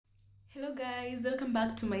Hello guys, welcome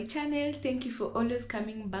back to my channel. Thank you for always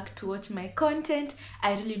coming back to watch my content.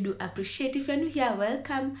 I really do appreciate. If you're new here,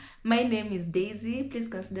 welcome. My name is Daisy. Please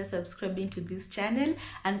consider subscribing to this channel,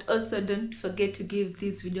 and also don't forget to give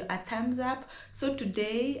this video a thumbs up. So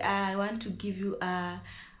today I want to give you a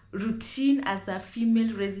routine as a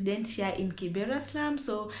female resident here in Kibera Slum.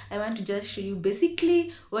 So I want to just show you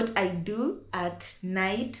basically what I do at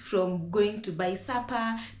night, from going to buy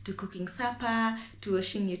supper, to cooking supper, to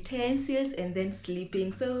washing utensils, and then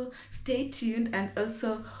sleeping. So stay tuned and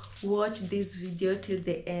also watch this video till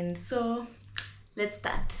the end. So let's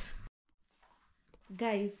start.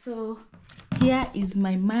 Guys, so here is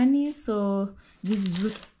my money. So this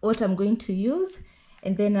is what I'm going to use,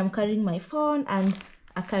 and then I'm carrying my phone and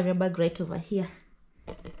a carrier bag right over here.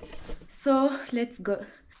 So let's go.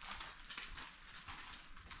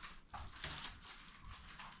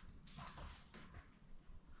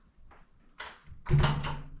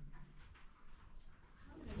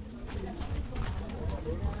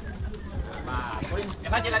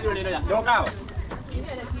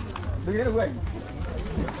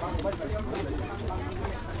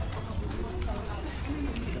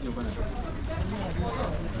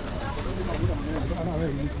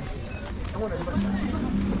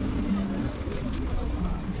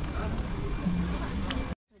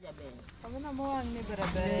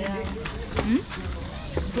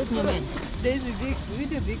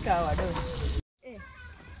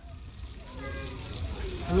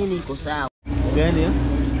 Nini iko sawa? Gani ya?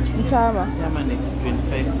 Mtama. Chama ni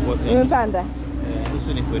 25 wote. Umepanda?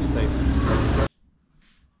 Nusu ni 25.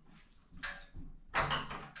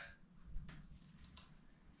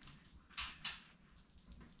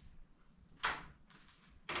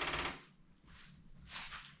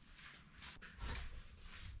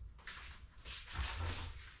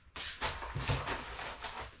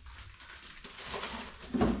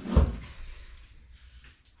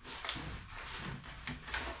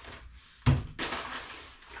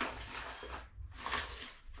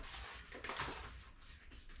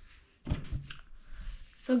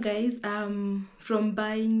 So guys, from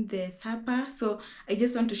buying the supper, so I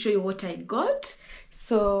just want to show you what I got.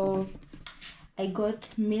 So I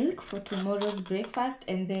got milk for tomorrow's breakfast,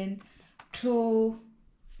 and then two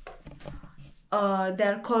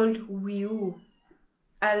they're called wiu.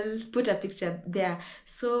 I'll put a picture there.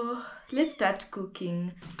 So let's start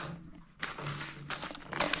cooking.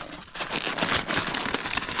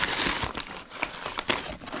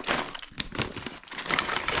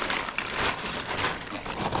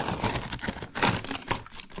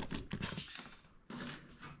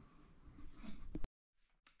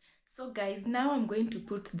 So guys, now I'm going to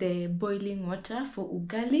put the boiling water for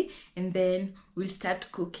ugali, and then we'll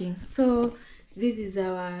start cooking. So this is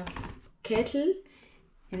our kettle,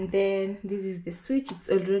 and then this is the switch. It's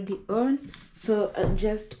already on. So I'll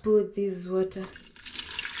just put this water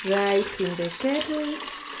right in the kettle.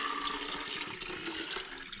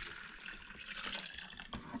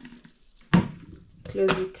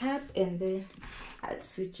 Close it up, and then I'll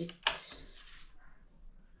switch it.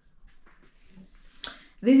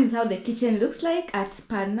 This is how the kitchen looks like at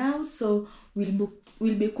per now. So we'll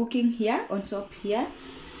be cooking here on top here.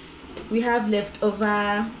 We have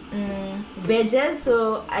leftover veggies,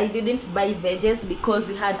 so I didn't buy veggies because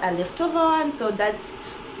we had a leftover one, so that's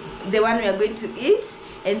the one we are going to eat.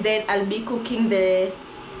 And then I'll be cooking the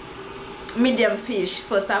medium fish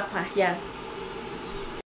for supper. Yeah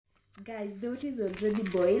guys, the water is already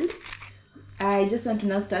boiled. I just want to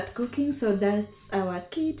now start cooking. So that's our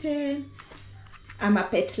kitten. I'm a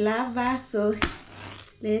pet lover, so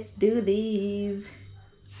let's do this.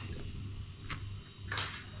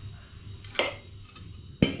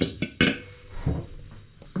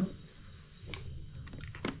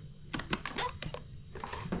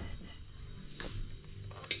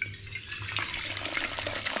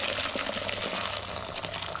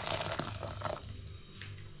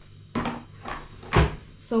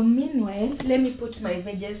 So meanwhile, let me put my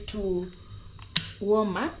veggies to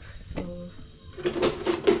warm up. So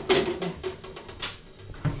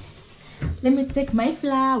let me take my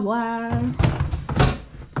flour.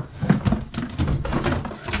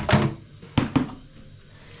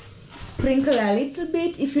 Sprinkle a little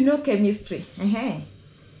bit if you know chemistry.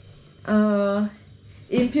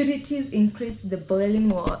 Impurities increase the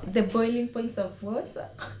boiling points of water.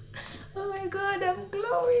 Oh my god, I'm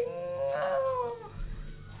glowing.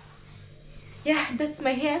 Yeah, that's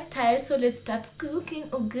my hairstyle. So let's start cooking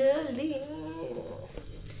ugali.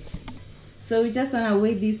 So we just want to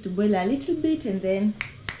wait this to boil a little bit, and then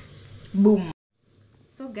boom.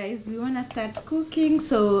 So guys, we want to start cooking.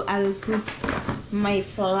 So I'll put my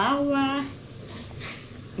flour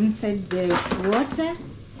inside the water,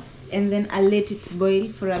 and then I'll let it boil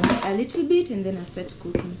for a little bit, and then I'll start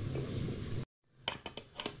cooking.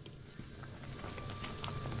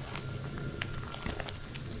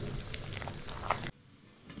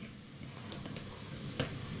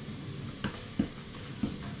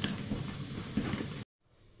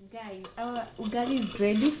 Guys, our ugali is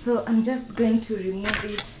ready, so I'm just going to remove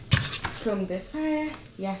it from the fire.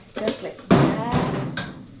 Yeah, just like that.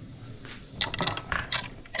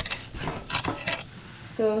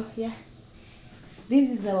 So yeah,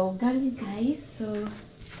 this is our ugali, guys. So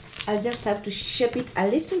I'll just have to shape it a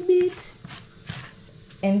little bit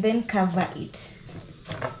and then cover it.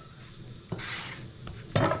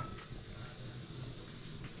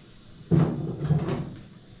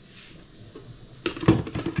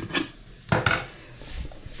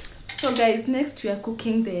 So guys, next we are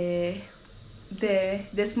cooking the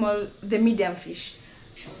medium fish.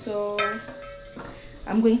 So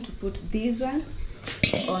I'm going to put this one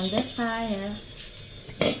on the fire,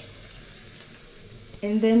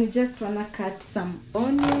 and then we just wanna cut some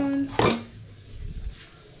onions.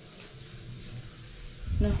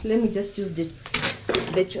 No, let me just use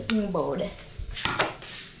the chopping board.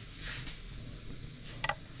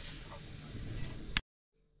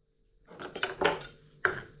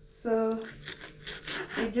 So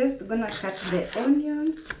we're just gonna cut the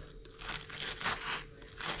onions.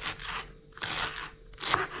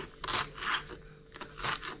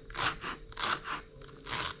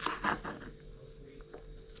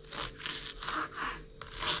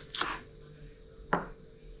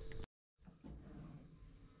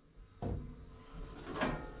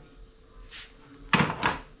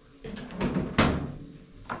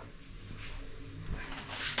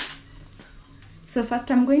 So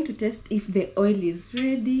first I'm going to test if the oil is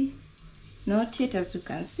ready. Not yet, as you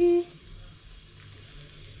can see.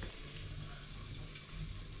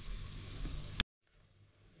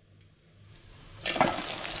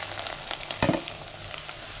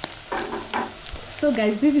 So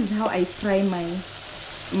guys, this is how I fry my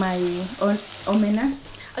omena.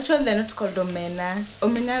 Actually, they're not called omena.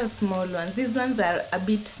 Omena are small ones. These ones are a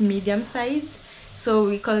bit medium sized, so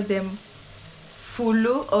we call them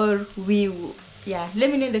fulu or wiwu. Yeah, let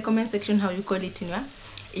me know in the comment section how you call it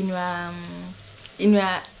in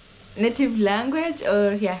your native language,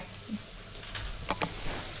 or yeah.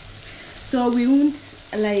 So we won't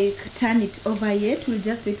like turn it over yet. We'll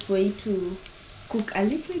just wait for it to cook a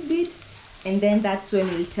little bit, and then that's when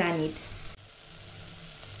we'll turn it.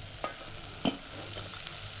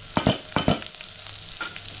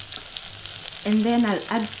 And then I'll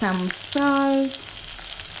add some salt,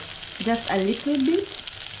 just a little bit.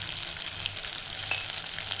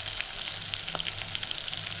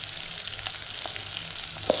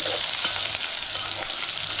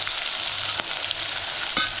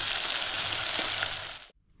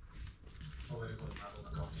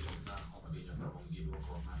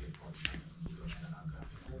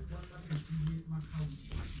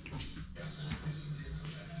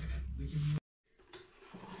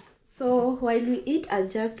 So while we eat, I'll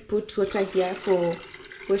just put water here for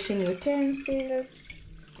washing utensils,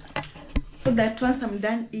 so that once I'm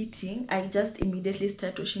done eating, I just immediately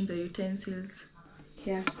start washing the utensils.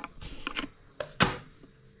 Yeah.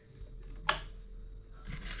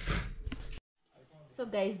 So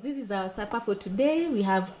guys, this is our supper for today. We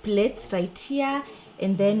have plates right here,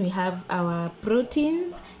 and then we have our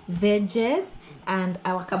proteins, veggies, and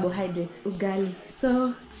our carbohydrates, ugali.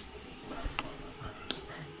 So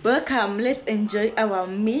welcome, let's enjoy our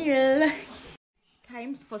meal.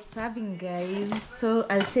 Time for serving, guys. So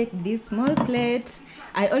I'll take this small plate.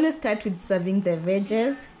 I always start with serving the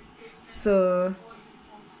veggies. So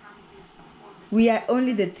we are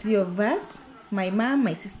only the three of us, my mom,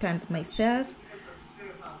 my sister, and myself.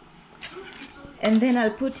 And then I'll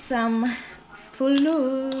put some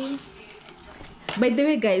fulu. By the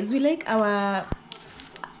way, guys, we like our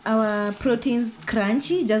proteins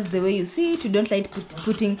crunchy, just the way you see it. We don't like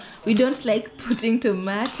putting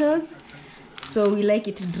tomatoes, so we like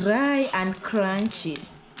it dry and crunchy.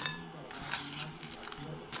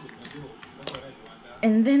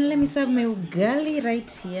 And then let me serve my ugali right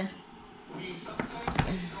here.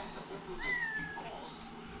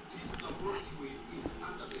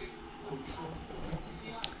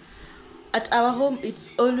 At our home,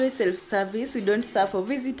 it's always self-service. We don't serve for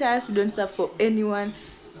visitors, we don't serve for anyone.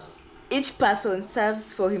 Each person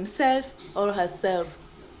serves for himself or herself.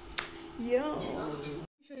 Yeah. I'll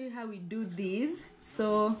show you how we do this.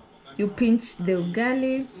 So you pinch the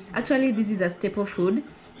ugali. Actually, this is a staple food.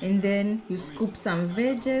 And then you scoop some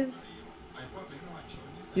veggies.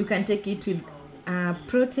 You can take it with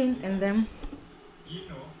protein, and then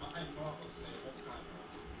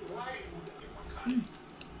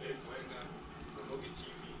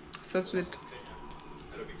So sweet.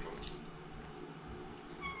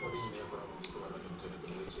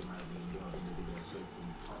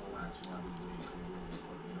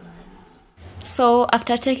 So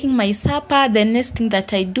after taking my supper, the next thing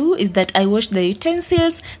that I do is that I wash the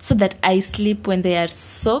utensils so that I sleep when they are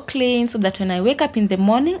so clean, so that when I wake up in the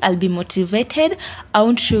morning, I'll be motivated. I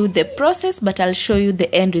won't show you the process, but I'll show you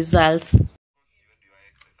the end results.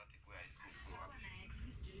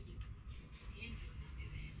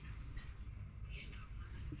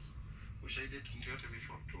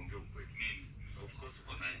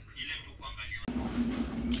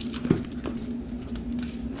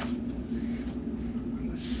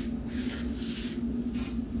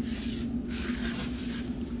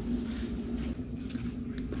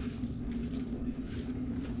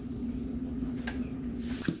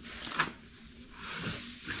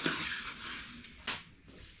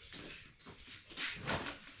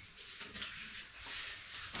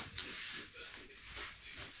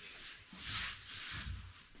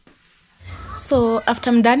 So after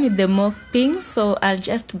I'm done with the mopping, so I'll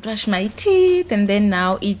just brush my teeth, and then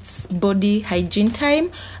now it's body hygiene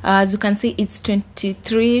time. As you can see, it's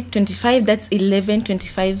 23:25, that's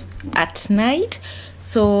 11:25 at night.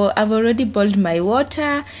 So I've already boiled my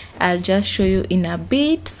water. I'll just show you in a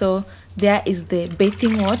bit. So there is the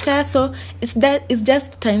bathing water. So it's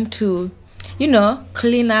just time to, you know,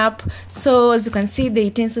 clean up. So as you can see, the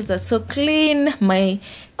utensils are so clean. My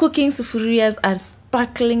cooking sufurias are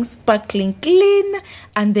sparkling clean,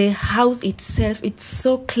 and the house itself, it's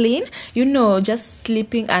so clean. You know, just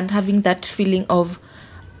sleeping and having that feeling of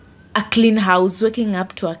a clean house, waking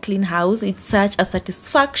up to a clean house, it's such a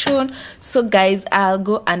satisfaction. So guys, I'll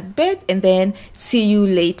go and bathe and then see you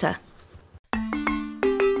later.